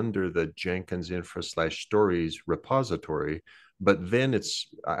go under the Jenkins infra/stories repository. But then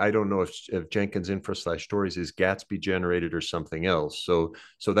I don't know if Jenkins infra/stories is Gatsby generated or something else. So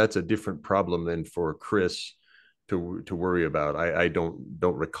that's a different problem than for Chris to worry about. I don't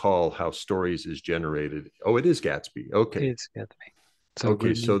recall how stories is generated. Oh, it is Gatsby. Okay. It's Gatsby. So Okay,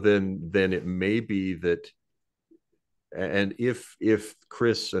 we'll so need then it may be that, and if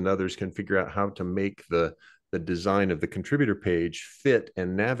Chris and others can figure out how to make the design of the contributor page fit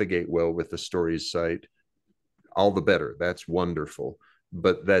and navigate well with the stories site, all the better. That's wonderful.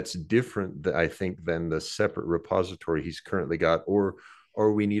 But that's different, I think, than the separate repository he's currently got, or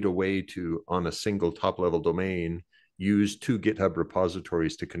we need a way to, on a single top level domain, use two GitHub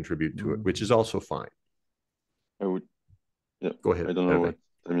repositories to contribute to it, which is also fine. I would, yeah, Go ahead, I don't know Hervé. what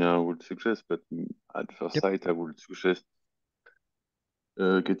Damien would suggest, but at first Yep. sight, I would suggest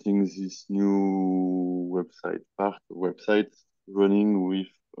getting this new website running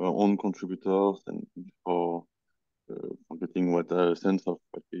with own contributors and for getting what a sense of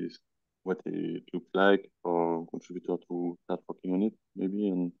what it looks like for contributor to start working on it maybe,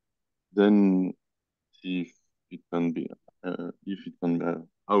 and then see if it can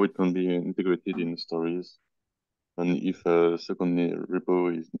how it can be integrated in stories, and if a second repo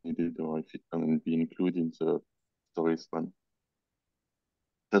is needed, or if it can be included in the stories one.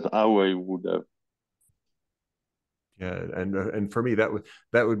 That's how I would have. Yeah, and for me that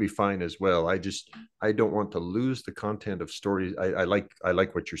would be fine as well. I don't want to lose the content of stories. I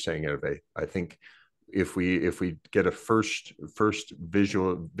like what you're saying, Hervé. I think if we get a first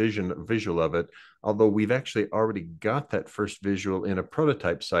visual of it, although we've actually already got that first visual in a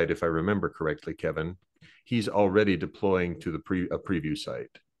prototype site, if I remember correctly, Kevin, he's already deploying to a preview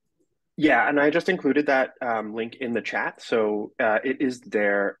site. Yeah, and I just included that link in the chat. So it is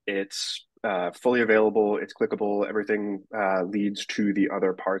there. It's fully available. It's clickable. Everything leads to the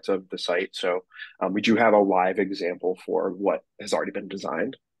other parts of the site. So we do have a live example for what has already been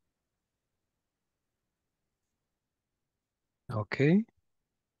designed. Okay.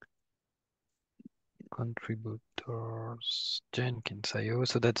 Contributors, Jenkins IO.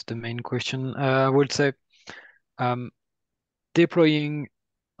 So that's the main question. I would say deploying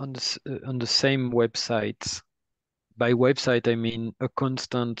on the same website. By website, I mean a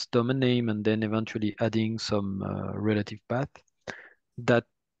constant domain name and then eventually adding some relative path. That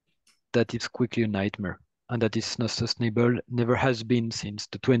is quickly a nightmare, and that is not sustainable. Never has been since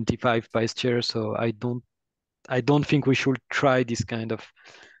the 25 past years. So I don't think we should try this kind of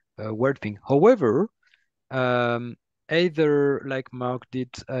word thing. However, either like Mark did,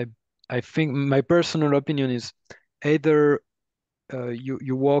 I think my personal opinion is either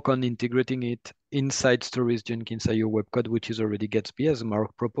you work on integrating it inside Stories Jenkins IO webcode, which is already Gatsby as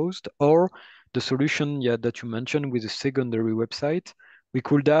Mark proposed, or the solution that you mentioned with a secondary website, we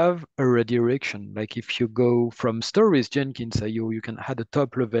could have a redirection. Like if you go from Stories Jenkins IO, you can add a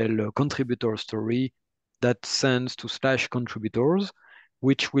top level contributor story that sends to /contributors,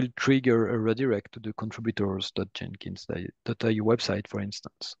 which will trigger a redirect to the contributors.jenkins.io website, for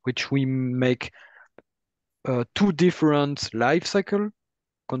instance, which we make two different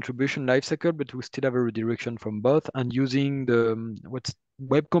contribution lifecycle, but we still have a redirection from both. And using the what's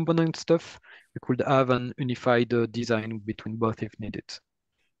web component stuff, we could have an unified design between both if needed.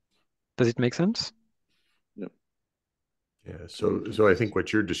 Does it make sense? Yeah. Yeah. So I think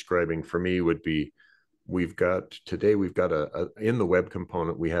what you're describing for me would be we've got in the web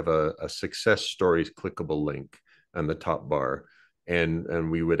component, we have a success stories clickable link on the top bar.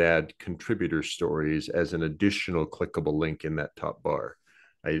 And we would add contributor stories as an additional clickable link in that top bar.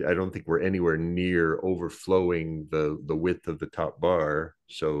 I don't think we're anywhere near overflowing the width of the top bar.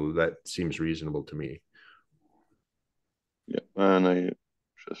 So that seems reasonable to me. Yeah, and I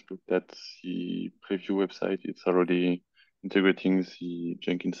just looked at the preview website. It's already integrating the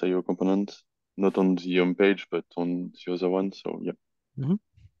Jenkins IO component, not on the home page, but on the other one. So yeah. Mm-hmm.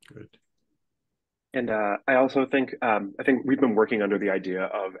 Good. And I also think I think we've been working under the idea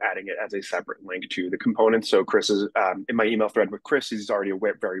of adding it as a separate link to the components. So Chris is in my email thread with Chris. He's already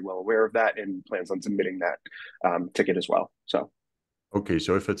very well aware of that and plans on submitting that ticket as well. So okay,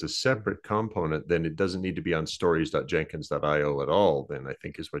 so if it's a separate component, then it doesn't need to be on stories.jenkins.io at all. Then I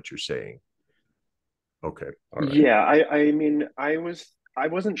think is what you're saying. Okay, all right. yeah, I mean I was I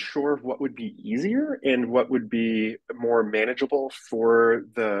wasn't sure what would be easier and what would be more manageable for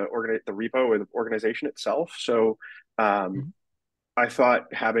the repo or the organization itself. So um, Mhm. I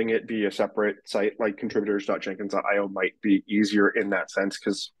thought having it be a separate site like contributors.jenkins.io might be easier in that sense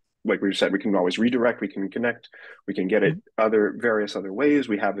because, like we said, we can always redirect, we can connect, we can get it Mhm. various other ways.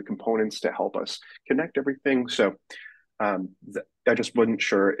 We have the components to help us connect everything. So I just wasn't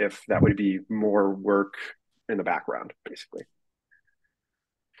sure if that would be more work in the background, basically.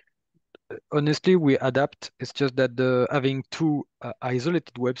 Honestly, we adapt. It's just that the having two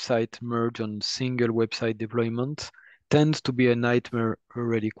isolated websites merge on single website deployment tends to be a nightmare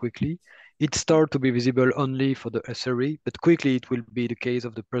really quickly. It starts to be visible only for the SRE, but quickly it will be the case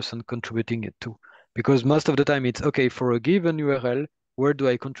of the person contributing it to. Because most of the time it's okay for a given URL, where do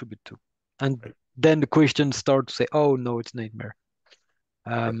I contribute to? And Right. then the questions start to say, oh no, it's nightmare.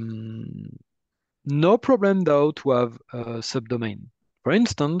 Yep. No problem though to have a subdomain. For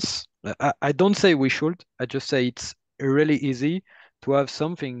instance, I don't say we should, I just say it's really easy to have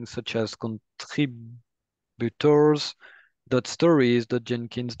something such as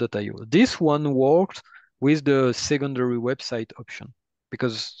contributors.stories.jenkins.io. This one worked with the secondary website option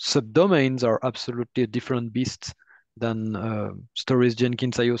because subdomains are absolutely a different beast than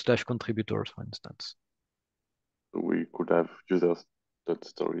stories.jenkins.io/contributors, for instance. So we could have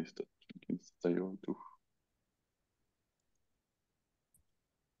users.stories.jenkins.io too.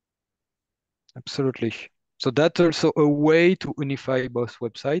 Absolutely. So that's also a way to unify both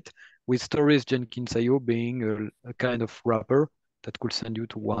websites, with Stories Jenkins.io being a kind of wrapper that could send you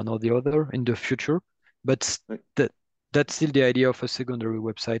to one or the other in the future. But Right. that's still the idea of a secondary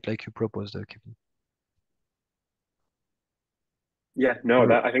website like you proposed, Kevin. Yeah, no, Or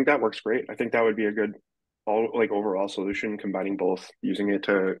that I think that works great. I think that would be a good overall solution, combining both, using it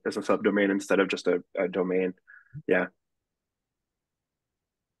to as a subdomain instead of just a domain. Yeah.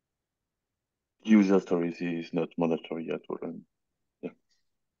 User stories is not mandatory at all. And yeah.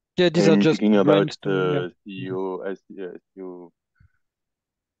 yeah, these are And just thinking about brainstorming. Yeah. Mhm. CEO, SEO,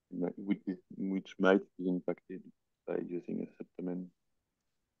 which might be impacted by using a subdomain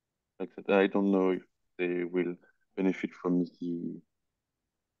like that. I don't know if they will benefit from the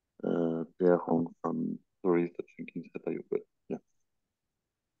Bearhong from stories.jenkins.io, but yeah,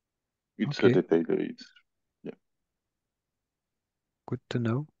 it's a Okay, detail. It's yeah. good to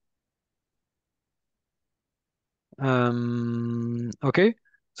know. Okay,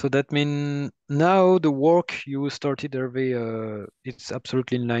 so that means now the work you started, Hervé, it's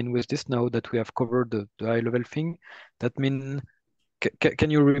absolutely in line with this now that we have covered the high level thing. That means,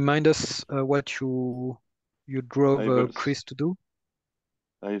 can you remind us what you drove I've also, Chris to do?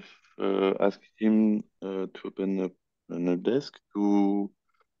 I've asked him to open up an help desk to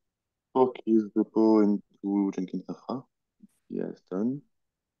fork his repo into Jenkins Infra. He has done.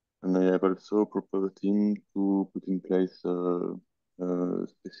 And I have also proposed him to put in place a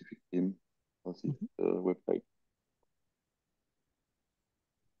specific team for this Mhm. website.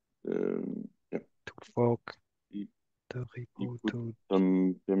 Yeah, To fork he, the he repo put to.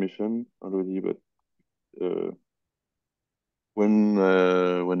 some permission already, but uh, when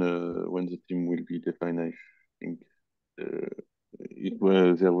the team will be defined, I think it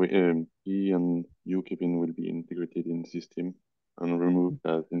will there will, he and you, Kevin, will be integrated in this team and removed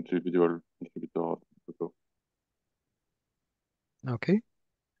as individual contributor. Okay.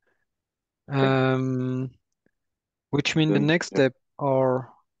 Okay. Which means the Then next yeah, step are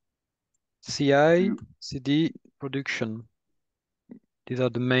CI, you CD, production. These are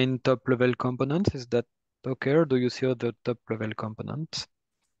the main top level components. Is that okay? Or do you see other top level components?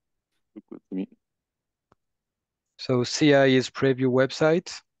 put to me. So CI is preview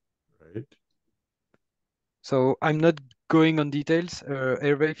website. Right. So I'm not going on details.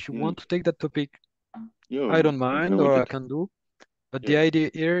 Hervé, if you Mm, want to take that topic, yeah, I don't we can mind, we or can I can do. But the yeah.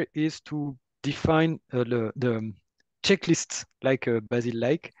 idea here is to define the checklists like Basil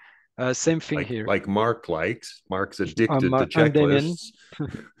like. Same thing here. Like Mark likes. Mark's addicted to I'm Damien. checklists.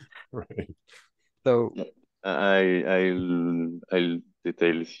 Right. So Yeah. I'll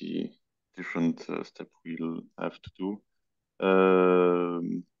detail the different steps we'll have to do.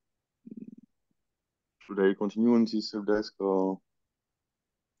 Um, should I continue on this help desk or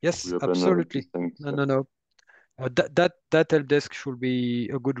yes, we open all these absolutely. things? No, no, no. That help desk should be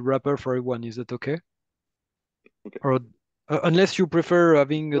a good wrapper for everyone. Is that okay? Okay. Or unless you prefer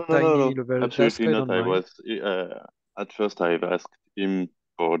having a tiny No. level desk, Absolutely I not. don't I mind. was at first I've asked him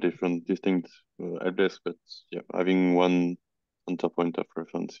for different distinct help desk, but yeah, having one center point of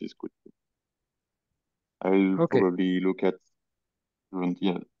reference is good. I'll Okay. probably look at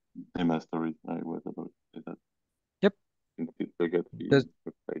yeah, Emma stories. I was about to say that. Yep. can still plug at Does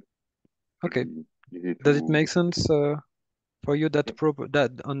the website. okay. Pretty easy Does it make to. sense for you that Yep.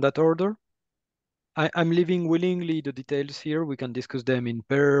 that on that order? I'm leaving willingly the details here. We can discuss them in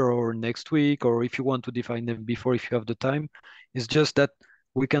pair or next week, or if you want to define them before, if you have the time. It's just that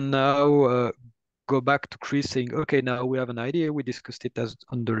we can now go back to Chris saying, okay, now we have an idea. We discussed it as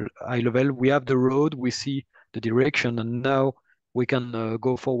on the high level. We have the road, we see the direction, and now we can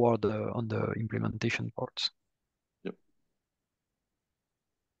go forward on the implementation parts. Yep.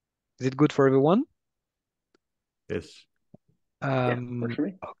 Is it good for everyone? Yes. Yeah, works for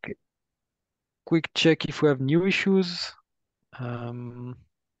me. Okay. Quick check if we have new issues. We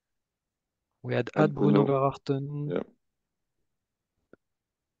had At Bruno Bruno. Verharten. Yeah.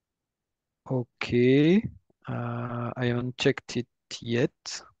 Okay. I haven't checked it yet.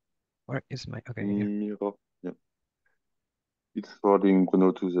 Where is my, okay, here. Mirror. Yeah. It's forwarding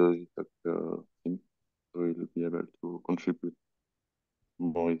Bruno to the team, so he'll be able to contribute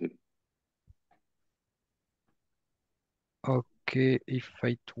more easily. Okay, if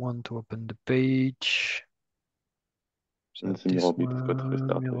I want to open the page. Is And that the this mirror bit got one?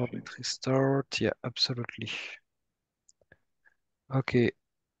 restart, I Mirror think. bit restart. Yeah, absolutely. Okay.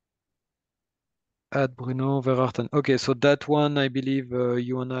 Add Bruno Verharten. Okay, so that one, I believe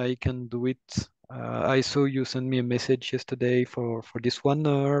you and I can do it. I saw you send me a message yesterday for this one,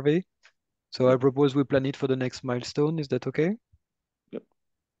 Hervé. So I Yep. propose we plan it for the next milestone. Is that okay? Yep.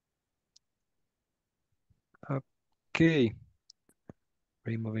 Okay.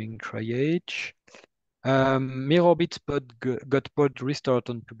 Removing triage. Mirrorbit got pod restart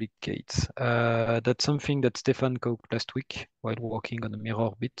on public gates. That's something that Stefan caught last week while working on the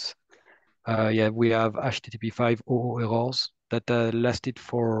Mirrorbit. Yeah, we have HTTP 5.0 errors that lasted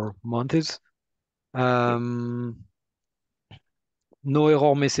for months. No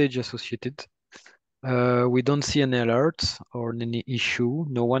error message associated. We don't see any alerts or any issue.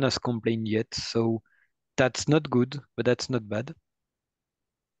 No one has complained yet, so that's not good, but that's not bad.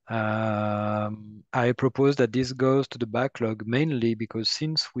 I propose that this goes to the backlog mainly because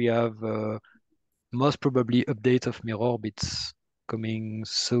since we have most probably update of mirror bits coming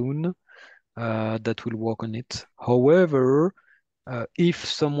soon, that will work on it. However, if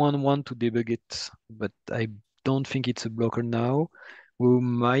someone want to debug it, but I don't think it's a blocker now, we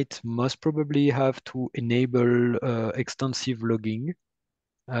might most probably have to enable extensive logging.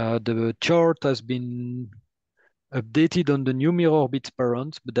 The chart has been updated on the new mirror bits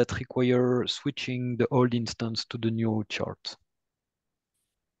parent, but that require switching the old instance to the new chart.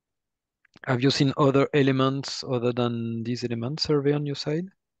 Have you seen other elements other than these elements, Survey, on your side?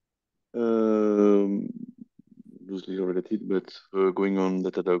 Um, Loosely related, but going on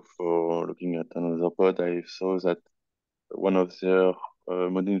Datadog for looking at another pod, I saw that one of their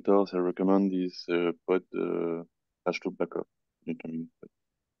monitors I recommend is pod hashtag backup monitoring. But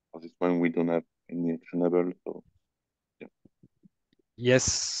for this one, we don't have any actionable, so yeah.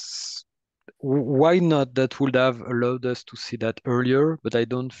 Yes. Why not? That would have allowed us to see that earlier, but I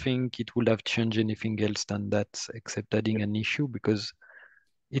don't think it would have changed anything else than that, except adding Yep. an issue because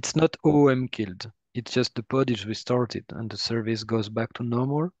it's not OOM killed. It's just the pod is restarted and the service goes back to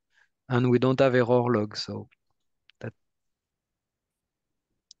normal, and we don't have error log, so that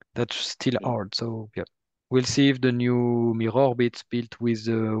that's still Yeah. hard. So yeah, we'll see if the new mirror bits built with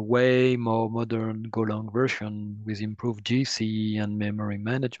a way more modern Golang version with improved GC and memory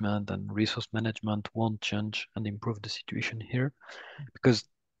management and resource management won't change and improve the situation here. Because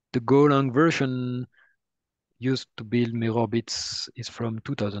the Golang version used to build mirror bits is from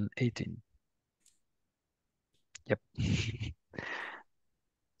 2018. Yep.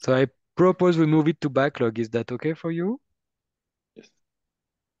 So I propose we move it to backlog. Is that okay for you? Yes.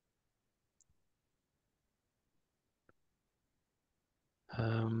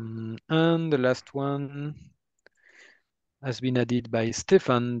 And the last one has been added by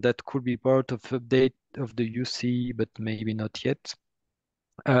Stefan that could be part of update of the UC, but maybe not yet.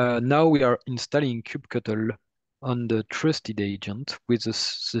 Now we are installing kubectl on the trusted agent with the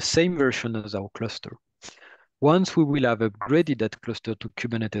same version as our cluster. Once we will have upgraded that cluster to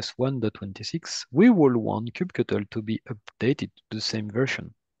Kubernetes 1.26, we will want kubectl to be updated to the same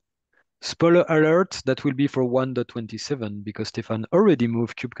version. Spoiler alert, that will be for 1.27 because Stefan already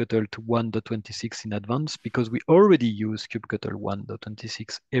moved kubectl to 1.26 in advance because we already use kubectl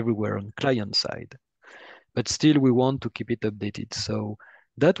 1.26 everywhere on client side. But still we want to keep it updated. So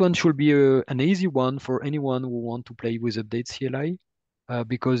that one should be an easy one for anyone who want to play with update CLI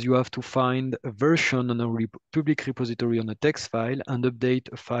because you have to find a version on a public repository on a text file and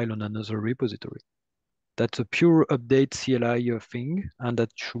update a file on another repository. That's a pure update CLI thing, and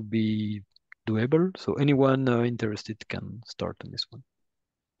that should be doable. So anyone interested can start on this one.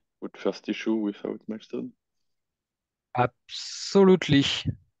 Good first issue without milestone. Absolutely.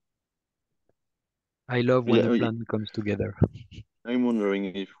 I love when Yeah, a plan comes together. I'm wondering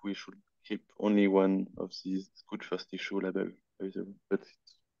if we should keep only one of these good first issue label, but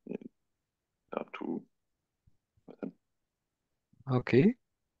it's hard to. Okay,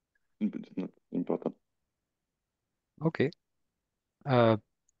 But it's not important. okay. Uh,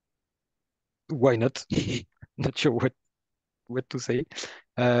 why not? Not sure what to say.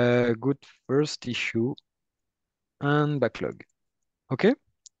 Good first issue and backlog. Okay,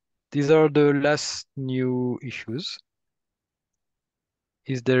 these are the last new issues.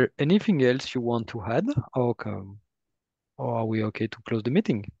 Is there anything else you want to add, or are we okay to close the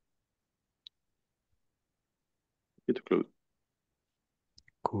meeting? Get close.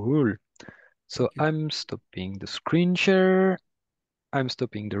 Cool. So I'm stopping the screen share. I'm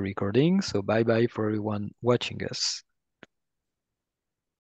stopping the recording. So bye bye for everyone watching us.